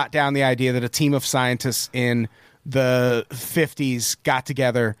basically shot down the idea that a team of scientists in the 50s got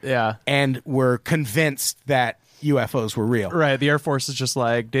together and were convinced that UFOs were real. Right. The Air Force is just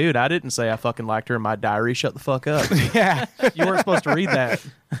like, dude, I didn't say I fucking liked her in my diary. Shut the fuck up. Yeah. You weren't supposed to read that.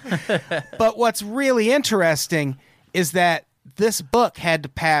 But what's really interesting is that this book had to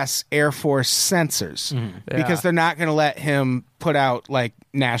pass Air Force censors because they're not going to let him put out like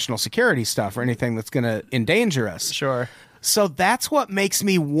national security stuff or anything that's going to endanger us. Sure. So that's what makes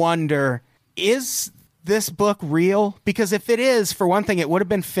me wonder, is this book real? Because if it is, for one thing, it would have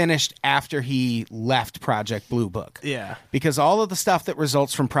been finished after he left Project Blue Book. Yeah. Because all of the stuff that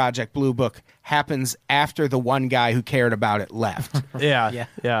results from Project Blue Book happens after the one guy who cared about it left.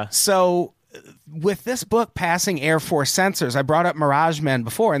 Yeah. So with this book passing Air Force censors, I brought up Mirage Men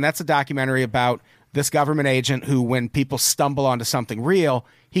before, and that's a documentary about this government agent who, when people stumble onto something real,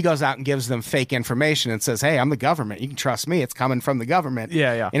 he goes out and gives them fake information and says, hey, I'm the government. You can trust me. It's coming from the government.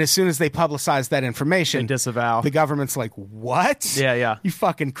 Yeah. And as soon as they publicize that information, They disavow. The government's like, what? Yeah. You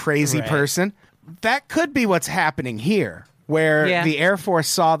fucking crazy person. That could be what's happening here, where the Air Force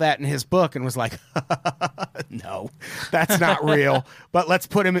saw that in his book and was like, no, that's not real. But let's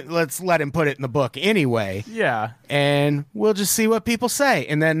let him put it in the book anyway. Yeah. And we'll just see what people say.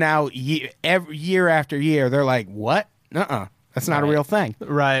 And then now, every year after year, they're like, what? That's not a real thing.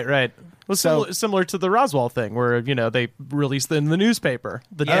 Right. Well, similar to the Roswell thing, where they released it in the newspaper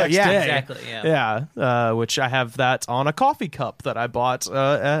the next day. Exactly. Yeah. Which I have that on a coffee cup that I bought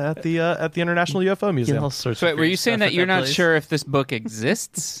at the International UFO Museum. So wait, were you saying that you're not sure if this book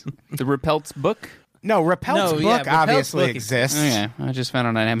exists? The Repelt's book? No, Repelt's book obviously exists. Oh, yeah, I just found it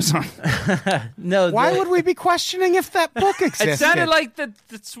on Amazon. Why would we be questioning if that book existed? It sounded like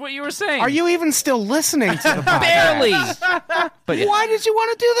that's what you were saying. Are you even still listening to the podcast? Barely. But yeah. Why did you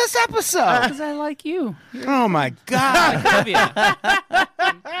want to do this episode? Because I like you. Oh my God. Olivia.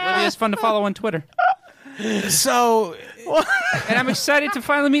 Olivia's fun to follow on Twitter. So, and I'm excited to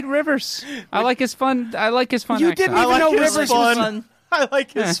finally meet Rivers. I like his fun. You accent. didn't even know Rivers was fun. I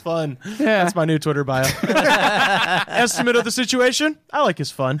like his fun. Yeah. That's my new Twitter bio. Estimate of the situation? I like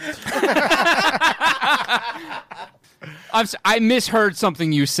his fun. I misheard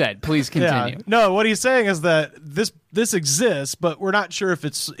something you said. Please continue. Yeah. No, what he's saying is that this exists, but we're not sure if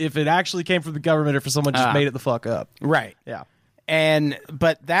it actually came from the government or if someone just made it the fuck up. Right. Yeah.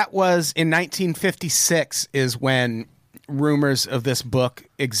 But that was in 1956 is when rumors of this book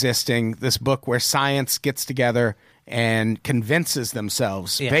existing, this book where science gets together and convinces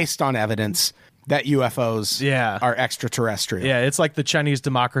themselves based on evidence that UFOs are extraterrestrial. Yeah, it's like the Chinese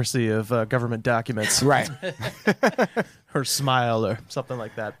democracy of government documents. Right. Or SMILE or something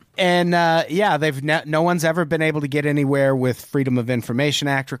like that. And no one's ever been able to get anywhere with Freedom of Information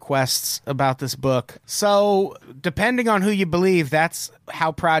Act requests about this book. So depending on who you believe, that's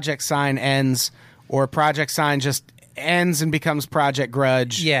how Project Sign ends, or Project Sign just ends and becomes Project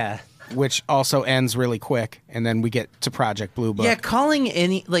Grudge. Yeah. Which also ends really quick, and then we get to Project Blue Book. Yeah,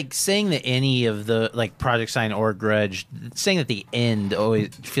 saying that any of the Project Sign or Grudge, saying that the end always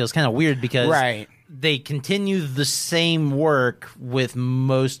feels kind of weird because they continue the same work with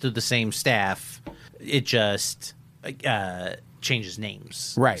most of the same staff. It just changes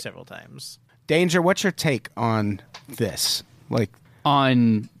names several times. Danger, what's your take on this?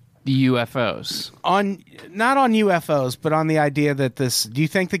 On the UFOs. Not on UFOs, but on the idea that do you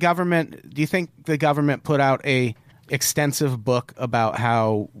think the government put out a extensive book about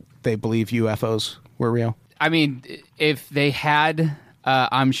how they believe UFOs were real? I mean, if they had,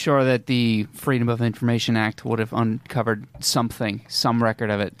 I'm sure that the Freedom of Information Act would have uncovered some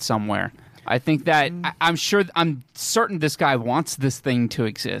record of it somewhere. I think that I'm certain this guy wants this thing to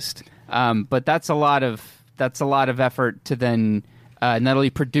exist. But that's a lot of effort to then not only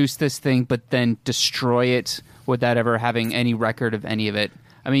produce this thing, but then destroy it without ever having any record of any of it.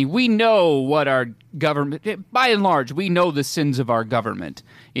 I mean, we know what our government, by and large, we know the sins of our government,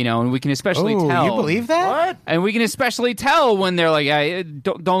 and we can especially tell. You believe that? What? And we can especially tell when they're like, hey,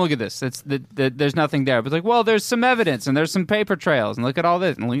 don't look at this. There's nothing there. But it's like, well, there's some evidence and there's some paper trails and look at all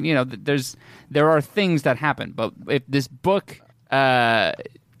this. And, there are things that happen. But if this book, it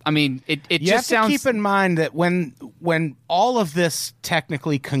you just sounds. You have to keep in mind that when all of this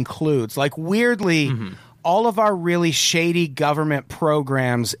technically concludes, weirdly, all of our really shady government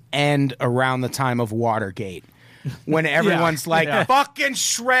programs end around the time of Watergate. When everyone's fucking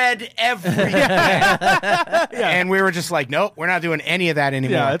shred everything. And we were just like, nope, we're not doing any of that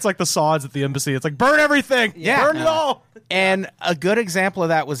anymore. Yeah, it's like the sods at the embassy. It's like, burn everything. Yeah. Burn it all. And a good example of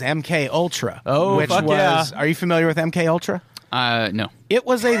that was MK Ultra. Oh, which fuck was, yeah. Are you familiar with MK Ultra? No. It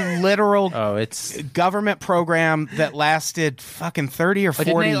was a literal it's government program that lasted fucking 30 or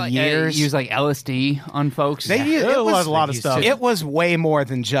 40 years. Use LSD on folks. They used a lot of stuff. It was way more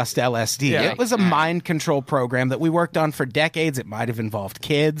than just LSD. Yeah. It was a mind control program that we worked on for decades. It might have involved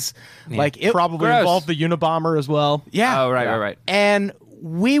kids. It probably involved the Unabomber as well. Yeah. Oh, right. And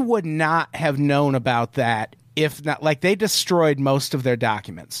we would not have known about that if not, like they destroyed most of their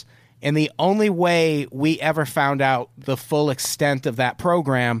documents. And the only way we ever found out the full extent of that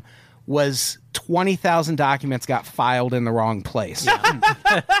program was 20,000 documents got filed in the wrong place.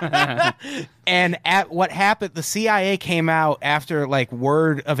 And at what happened, the CIA came out after like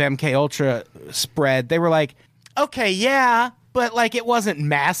word of MK Ultra spread. They were like, okay, yeah, but like it wasn't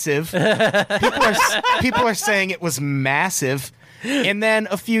massive. People are saying it was massive. And then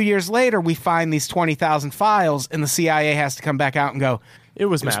a few years later, we find these 20,000 files, and the CIA has to come back out and go, It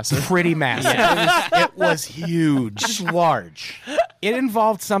was massive. Pretty massive. It was huge. Just large. It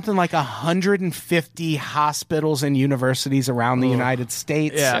involved something like 150 hospitals and universities around the United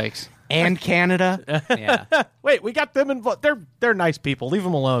States and Canada. Yeah. Wait, we got them involved. They're nice people. Leave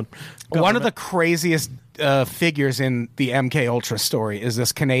them alone. One of the craziest figures in the MK Ultra story is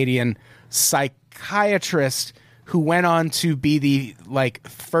this Canadian psychiatrist who went on to be the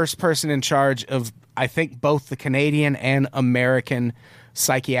first person in charge of, I think, both the Canadian and American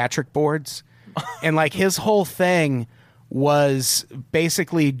psychiatric boards. And like his whole thing was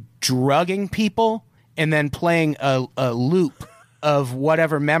basically drugging people and then playing a loop of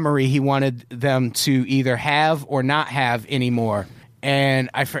whatever memory he wanted them to either have or not have anymore. And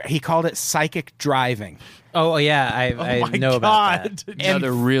he called it psychic driving. Oh, yeah, I know about that.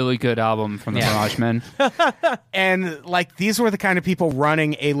 Another really good album from the Mirage Men. And like these were the kind of people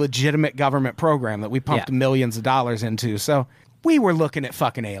running a legitimate government program that we pumped millions of dollars into. So we were looking at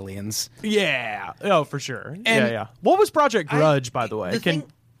fucking aliens. Yeah. Oh, for sure. Yeah. What was Project Grudge, by the way?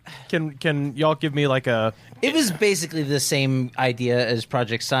 Can y'all give me like a... It was basically the same idea as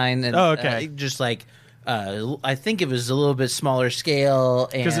Project Sign. And, just like, I think it was a little bit smaller scale.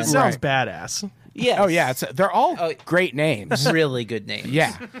 Because it sounds badass. Yeah. Oh, yeah. They're all great names. Really good names.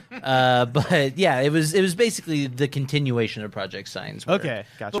 Yeah. But yeah, it was basically the continuation of Project Signs. Okay,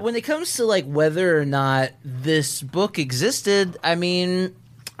 gotcha. But when it comes to like whether or not this book existed, I mean,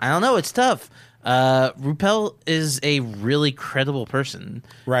 I don't know. It's tough. Ruppelt is a really credible person,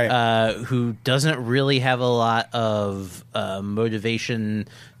 right? Who doesn't really have a lot of motivation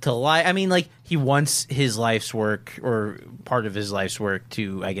to lie. I mean, like he wants his life's work or part of his life's work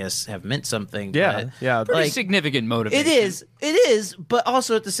to, I guess, have meant something. Yeah, but, pretty significant motivation. It is, but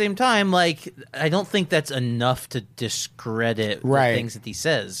also at the same time, like I don't think that's enough to discredit the things that he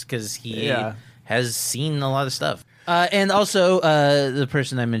says because he has seen a lot of stuff. And also, the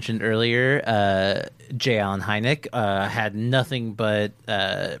person I mentioned earlier, J. Allen Hynek, had nothing but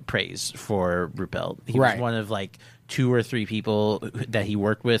praise for Ruppelt. He was one of like 2 or 3 people that he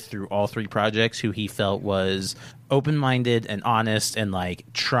worked with through all 3 projects who he felt was open-minded and honest and like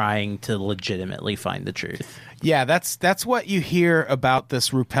trying to legitimately find the truth. Yeah, that's what you hear about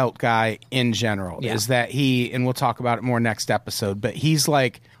this Ruppelt guy in general, is that he, and we'll talk about it more next episode, but he's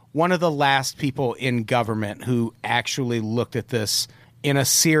like one of the last people in government who actually looked at this in a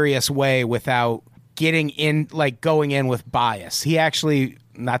serious way without going in with bias. He actually,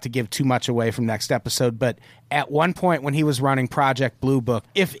 not to give too much away from next episode, but at one point when he was running Project Blue Book,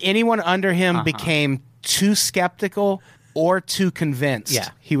 if anyone under him became too skeptical or too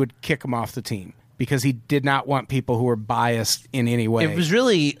convinced, he would kick him off the team. Because he did not want people who were biased in any way. It was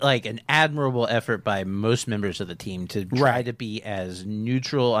really like an admirable effort by most members of the team to try to be as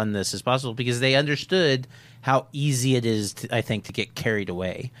neutral on this as possible because they understood how easy it is, I think, to get carried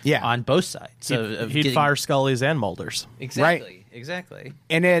away on both sides. So he'd fire Scully's and Mulder's. Exactly. Exactly.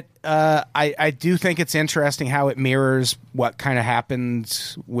 And I do think it's interesting how it mirrors what kind of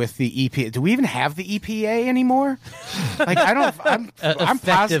happened with the EPA. Do we even have the EPA anymore? Like I'm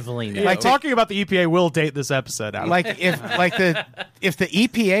effectively like talking about the EPA will date this episode out. Like if the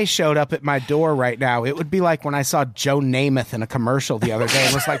EPA showed up at my door right now, it would be like when I saw Joe Namath in a commercial the other day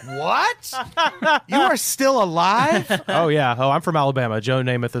and was like, "What? You are still alive?" Oh yeah. Oh, I'm from Alabama. Joe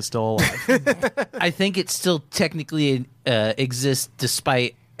Namath is still alive. I think it still technically exists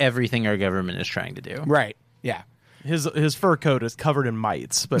despite everything our government is trying to do. Right. Yeah. His fur coat is covered in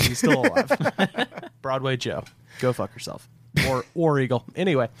mites, but he's still alive. Broadway Joe. Go fuck yourself. Or War Eagle.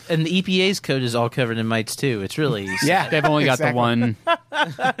 Anyway. And the EPA's coat is all covered in mites too. It's really they've only got the one.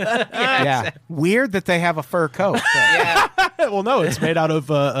 Yeah. Weird that they have a fur coat. Well, no, it's made out of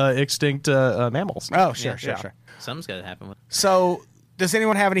extinct mammals. Oh, sure. Something's got to happen with it. So, does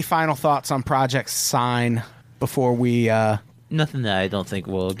anyone have any final thoughts on Project Sign before we Nothing that I don't think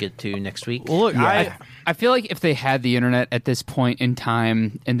we'll get to next week. Well, look, I feel like if they had the internet at this point in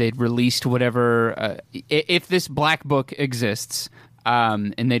time and they'd released whatever, if this black book exists,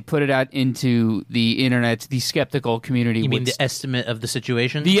 and they'd put it out into the internet, the skeptical community. You mean the estimate of the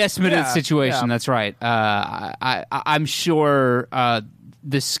situation? The estimate of the situation. That's right. I'm sure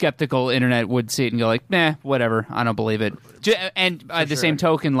the skeptical internet would see it and go like, nah, whatever, I don't believe it. And by the same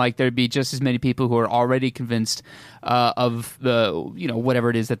token, like there'd be just as many people who are already convinced of the, whatever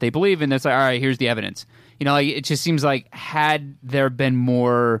it is that they believe, and it's like, all right, here's the evidence. Like it just seems like had there been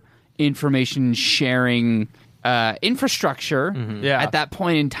more information sharing infrastructure at that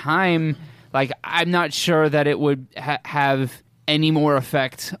point in time, like I'm not sure that it would have any more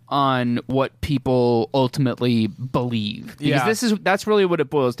effect on what people ultimately believe, because that's really what it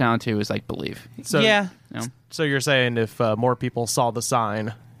boils down to, is like belief. So so you're saying if more people saw the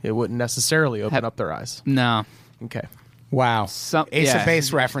sign, it wouldn't necessarily open up their eyes? No. Okay. Wow. Ace of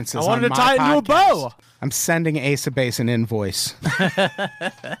Base references. I wanted on to tie it my into a podcast. bow. I'm sending Ace of Base an invoice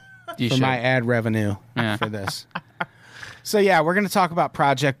for my ad revenue for this. So yeah, we're going to talk about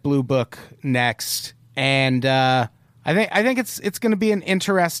Project Blue Book next, and I think it's going to be an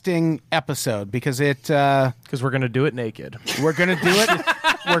interesting episode because we're going to do it naked. We're going to do it.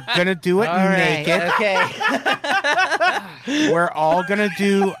 We're going to do it naked. Okay. We're all going to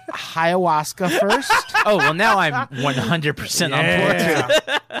do ayahuasca first. Oh, well, now I'm 100% on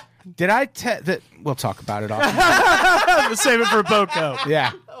board. Did I tell that? We'll talk about it off. We'll save it for Boko.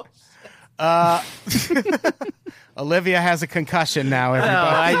 Yeah. Olivia has a concussion now,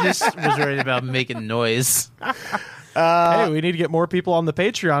 everybody. I just was worried about making noise. Hey, we need to get more people on the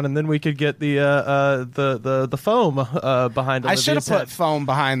Patreon, and then we could get the foam behind Olivia's I should have put foam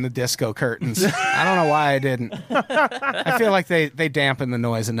behind the disco curtains. I don't know why I didn't. I feel like they dampen the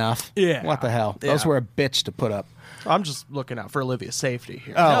noise enough. Yeah. What the hell? Those were a bitch to put up. I'm just looking out for Olivia's safety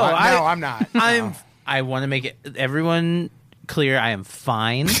here. Oh, I'm not. I want to make it everyone clear. I am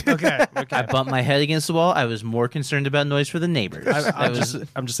fine. Okay. I bumped my head against the wall. I was more concerned about noise for the neighbors. I'm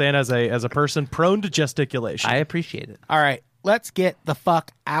just saying, as a person prone to gesticulation, I appreciate it. All right, let's get the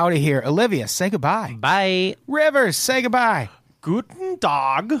fuck out of here. Olivia, say goodbye. Bye. Rivers, say goodbye. Guten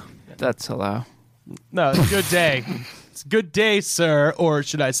Tag. That's hello. No, it's good day. It's good day, sir, or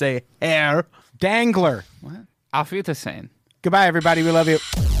should I say, Herr Dangler. What? Auf Wiedersehen. Goodbye, everybody. We love you.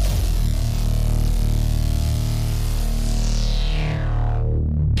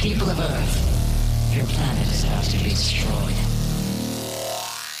 People of Earth, your planet is about to be destroyed.